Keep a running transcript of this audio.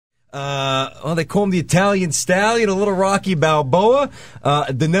Well, they call him the Italian Stallion, a little Rocky Balboa,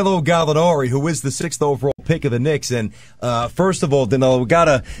 Danilo Gallinari, who is the 6th overall pick of the Knicks. And first of all, Danilo, we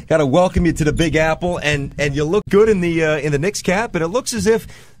gotta welcome you to the Big Apple, and you look good in the Knicks cap, and it looks as if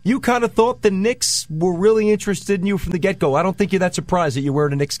you kind of thought the Knicks were really interested in you from the get-go. I don't think you're that surprised that you're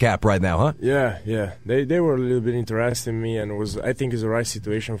wearing a Knicks cap right now, huh? Yeah. They were a little bit interested in me, and I think it's the right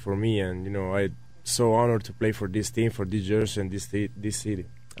situation for me. And I'm so honored to play for this team, for this jersey, and this city.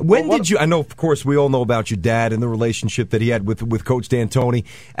 When did you? I know, of course, we all know about your dad and the relationship that he had with Coach D'Antoni.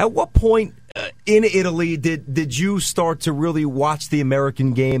 At what point in Italy did you start to really watch the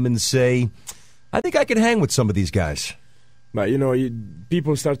American game and say, I think I can hang with some of these guys? But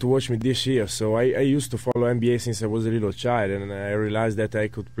people start to watch me this year. So I used to follow NBA since I was a little child, and I realized that I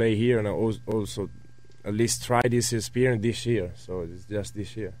could play here, and I also at least try this experience this year. So it's just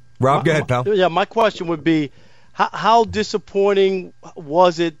this year. Rob, go ahead, pal. Yeah, my question would be, how disappointing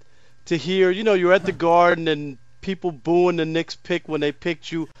was it to hear, you're at the Garden and people booing the Knicks pick when they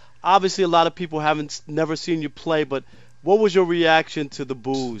picked you? Obviously, a lot of people never seen you play, but what was your reaction to the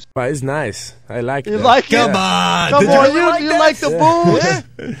boos? Well, it's nice. I like it. You like it? Come on. Come on, you like the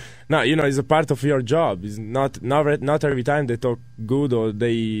boos? No, it's a part of your job. It's not every time they talk good or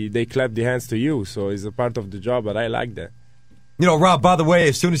they clap the hands to you. So it's a part of the job, but I like that. Rob, by the way,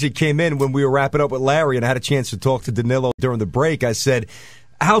 as soon as he came in when we were wrapping up with Larry and I had a chance to talk to Danilo during the break, I said,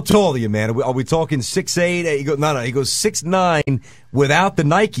 how tall are you, man? Are we talking 6'8"? He goes, no, he goes 6'9" without the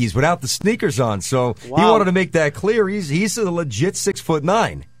Nikes, without the sneakers on. So He wanted to make that clear. He's a legit 6'9".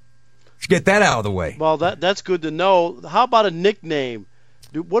 Let's get that out of the way. Well, that's good to know. How about a nickname?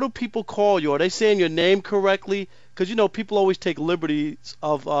 What do people call you? Are they saying your name correctly? Because, people always take liberties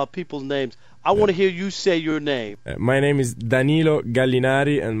of people's names. I want to hear you say your name. My name is Danilo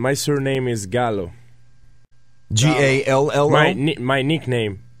Gallinari, and my surname is Gallo. Gallo? My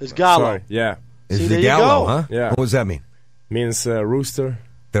nickname is Gallo. Sorry, yeah. Is the Gallo, huh? Yeah. What does that mean? Means rooster.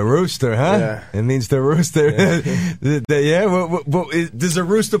 The rooster, huh? Yeah. It means the rooster. Yeah. Does a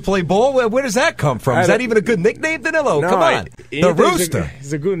rooster play ball? Where does that come from? Is that even a good nickname, Danilo? No, come on. The rooster.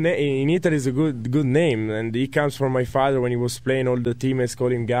 It's a good name. In Italy, it's a good name. And it comes from my father when he was playing. All the teammates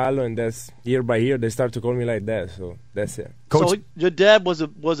call him Gallo. And that's year by year, they start to call me like that. So that's it. Coach, so your dad was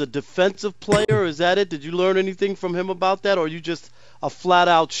a defensive player? Is that it? Did you learn anything from him about that? Or are you just a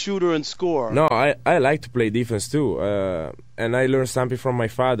flat-out shooter and scorer? No, I like to play defense too, and I learned something from my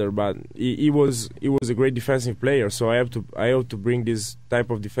father. But he was a great defensive player, so I have to bring this type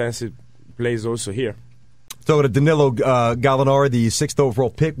of defensive plays also here. So to Danilo Gallinari, the 6th overall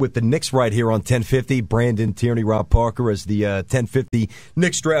pick with the Knicks right here on 1050. Brandon Tierney, Rob Parker as the 1050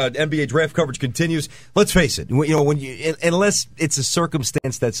 Knicks NBA draft coverage continues. Let's face it, unless it's a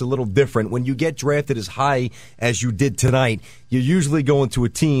circumstance that's a little different, when you get drafted as high as you did tonight, you're usually going to a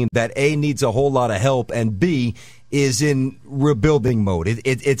team that A, needs a whole lot of help, and B, is in rebuilding mode.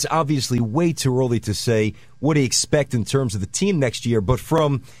 It's obviously way too early to say what do you expect in terms of the team next year, but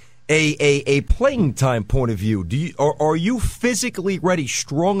from a playing time point of view, are you physically ready,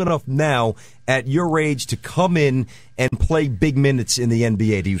 strong enough now at your age to come in and play big minutes in the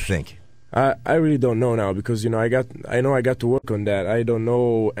NBA, do you think? I really don't know now because I know I got to work on that. I don't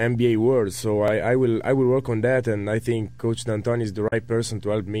know NBA words, so I will work on that, and I think Coach D'Antoni is the right person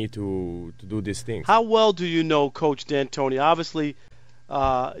to help me to do these things. How well do you know Coach D'Antoni? Obviously,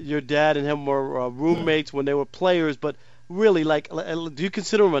 your dad and him were roommates when they were players, but really, do you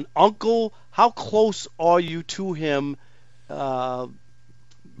consider him an uncle? How close are you to him?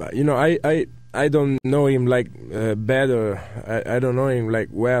 I don't know him better. I don't know him like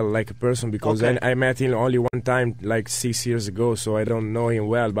a person because okay. I met him only one time 6 years ago, so I don't know him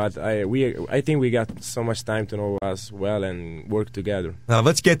well. But I think we got so much time to know us well and work together. Now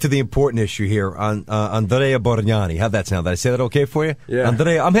let's get to the important issue here on Andrea Bargnani. How'd that sound? Did I say that okay for you? Yeah.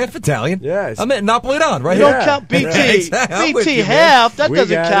 Andrea, I'm half Italian. Yes. I'm Napolitan, right? You don't count BT. Right. BT half. That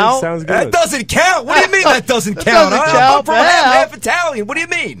doesn't count. Sounds good. That doesn't count. What do you mean that doesn't count? Doesn't count. I'm from half Italian. What do you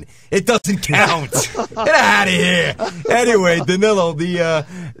mean? It doesn't count. Get out of here. Anyway, Danilo,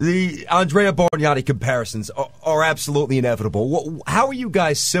 the Andrea Bargnani comparisons are absolutely inevitable. How are you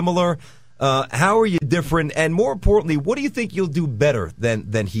guys similar? How are you different? And more importantly, what do you think you'll do better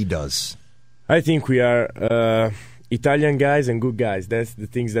than he does? I think we are Italian guys and good guys. That's the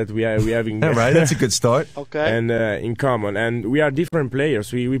things that we have in All right, that's a good start. Okay. And in common. And we are different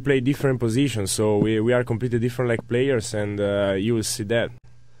players. We play different positions, so we are completely different players, and you will see that.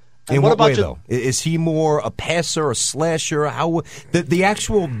 In what way, though? Is he more a passer, a slasher? How the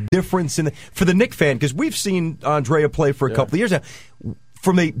actual difference for the Knicks fan? Because we've seen Andrea play for a couple of years now.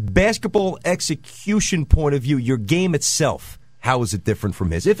 From a basketball execution point of view, your game itself, How is it different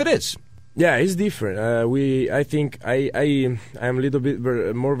from his, if it is? Yeah, it's different. I think I'm a little bit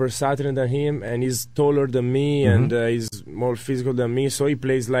more versatile than him, and he's taller than me, and he's more physical than me. So he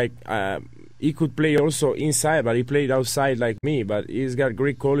plays like he could play also inside, but he played outside like me. But he's got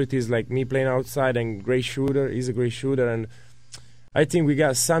great qualities like me playing outside, and great shooter. He's a great shooter, and I think we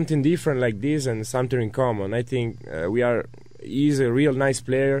got something different like this and something in common. I think he's a real nice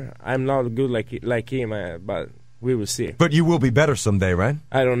player. I'm not good like him, but we will see. But you will be better someday, right?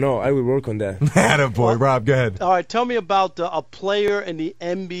 I don't know. I will work on that. Attaboy, Rob, go ahead. All right, tell me about a player in the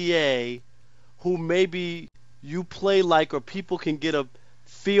NBA who maybe you play like, or people can get a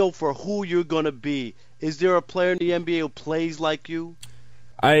feel for who you're going to be. Is there a player in the NBA who plays like you?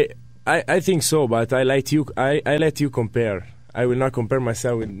 I think so, but I let you compare. I will not compare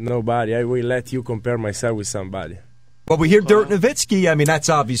myself with nobody. I will let you compare myself with somebody. Well, we hear Dirk Nowitzki. I mean, that's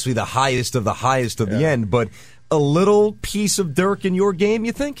obviously the highest of the end, but a little piece of Dirk in your game,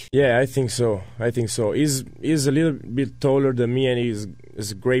 you think? Yeah, I think so. He's a little bit taller than me, and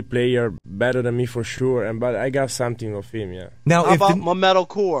he's a great player, better than me for sure. But I got something of him. Yeah. Now, how about Mamedo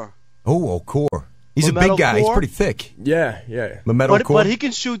Core? Core. He's a big guy. He's pretty thick. Yeah. Mamedo Core. But he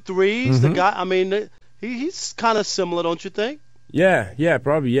can shoot threes. The guy. I mean, he's kind of similar, don't you think? Yeah,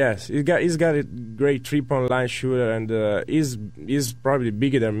 probably yes. He's got a great 3-point line shooter, and he's probably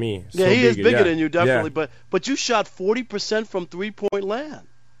bigger than me. Yeah, he is bigger than you, definitely. Yeah. But you shot 40% from 3-point land.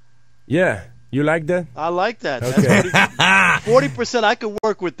 Yeah, you like that? I like that. Okay. 40%, I could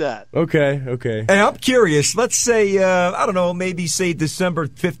work with that. Okay. And I'm curious. Let's say I don't know, maybe say December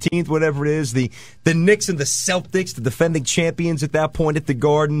 15th, whatever it is. The Knicks and the Celtics, the defending champions at that point at the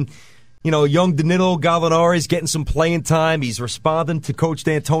Garden. You know, young Danilo Gallinari is getting some playing time. He's responding to Coach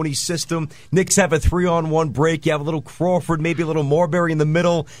D'Antoni's system. Knicks have a 3-on-1 break. You have a little Crawford, maybe a little Marbury in the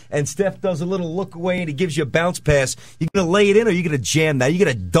middle, and Steph does a little look away and he gives you a bounce pass. You going to lay it in, or you going to jam that? You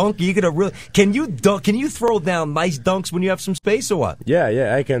going to dunk? You going to really? Can you dunk? Can you throw down nice dunks when you have some space, or what?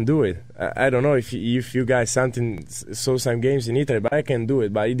 Yeah, I can do it. I don't know if you guys saw some games in Italy, but I can do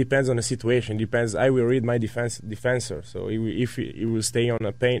it. But it depends on the situation. It depends. I will read my defensor. So if he will stay on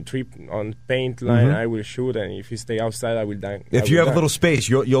a paint line, I will shoot, and if he stay outside, I will dunk. If you have a little space,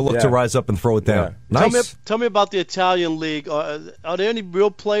 you'll look to rise up and throw it down. Yeah. Nice. Tell me about the Italian league. Are there any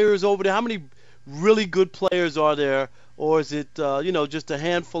real players over there? How many really good players are there, or is it just a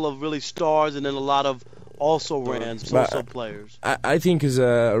handful of really stars and then a lot of also-rans, players? I think it's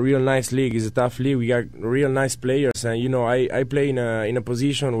a real nice league. It's a tough league. We got real nice players, and I play in a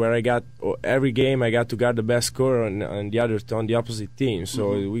position where I got every game I got to guard the best scorer on the opposite team.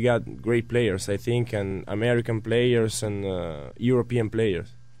 So we got great players, I think, and American players and European players.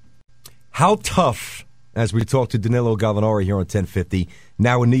 How tough, as we talk to Danilo Gallinari here on 1050,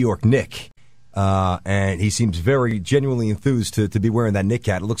 now a New York Knick, and he seems very genuinely enthused to be wearing that Knick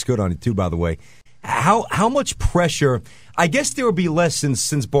hat. It looks good on it too, by the way. How much pressure? I guess there will be less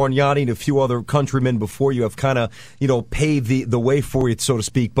since Bargnani and a few other countrymen before you have kind of paved the way for it, so to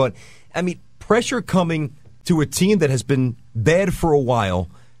speak. But I mean, pressure coming to a team that has been bad for a while,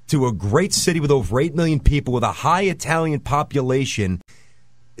 to a great city with over 8 million people, with a high Italian population.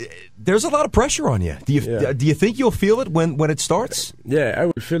 There's a lot of pressure on you. Do you think you'll feel it when it starts? Yeah, I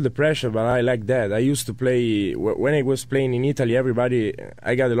will feel the pressure, but I like that. I used to play, when I was playing in Italy,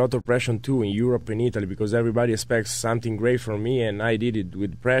 I got a lot of pressure too in Europe and Italy, because everybody expects something great from me, and I did it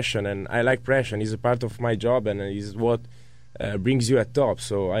with pressure, and I like pressure. It's a part of my job, and it's what brings you at top,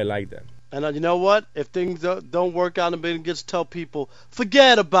 so I like that. And you know what? If things don't work out and Ben gets to tell people,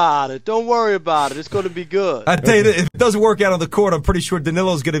 forget about it. Don't worry about it. It's going to be good. I tell you, if it doesn't work out on the court, I'm pretty sure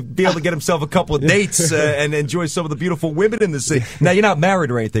Danilo's going to be able to get himself a couple of dates and enjoy some of the beautiful women in the city. Now, you're not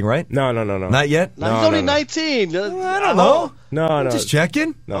married or anything, right? No. Not yet? No, he's only 19. I don't know. No. Just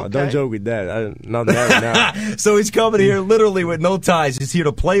checking. No, okay. Don't joke with that. I'm not married now. So he's coming here literally with no ties. He's here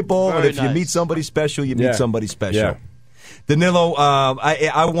to play ball, Very and if nice. you meet somebody special, you meet somebody special. Yeah. Danilo,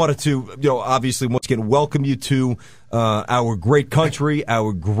 I wanted to, obviously once again welcome you to our great country,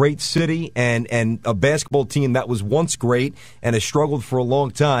 our great city, and a basketball team that was once great and has struggled for a long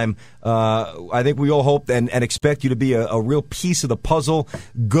time. I think we all hope and expect you to be a real piece of the puzzle.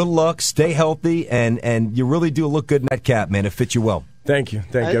 Good luck, stay healthy, and you really do look good in that cap, man. It fits you well. Thank you.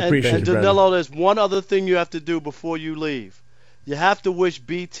 I appreciate it, Danilo, brother. there's one other thing you have to do before you leave. You have to wish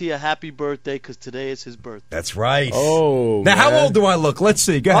BT a happy birthday because today is his birthday. That's right. Oh, now, man. how old do I look? Let's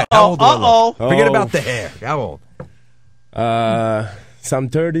see. Go ahead. How old do I look? Forget about the hair. How old? Some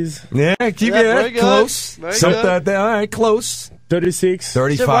 30s. Yeah, keep very it good. close. Very Something good. like that. All right, close. 36.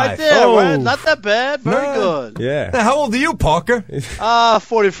 35. Right there, Oh. right? Not that bad. Very No. good. Yeah. Now, how old are you, Parker?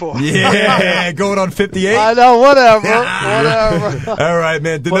 44. Yeah, going on 58. I know, whatever. Whatever. All right,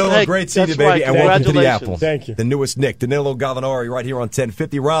 man. Danilo, But, hey, great seeing you, that's baby, right. and welcome to the Congratulations. Apple. Thank you. The newest Nick, Danilo Gallinari, right here on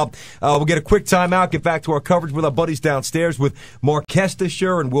 1050. Rob, we'll get a quick timeout, get back to our coverage with our buddies downstairs with Mark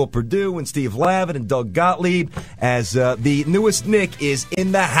Kestisher and Will Perdue and Steve Lavin and Doug Gottlieb as the newest Nick is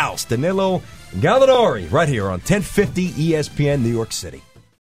in the house. Danilo Gallinari, right here on 1050 ESPN New York City.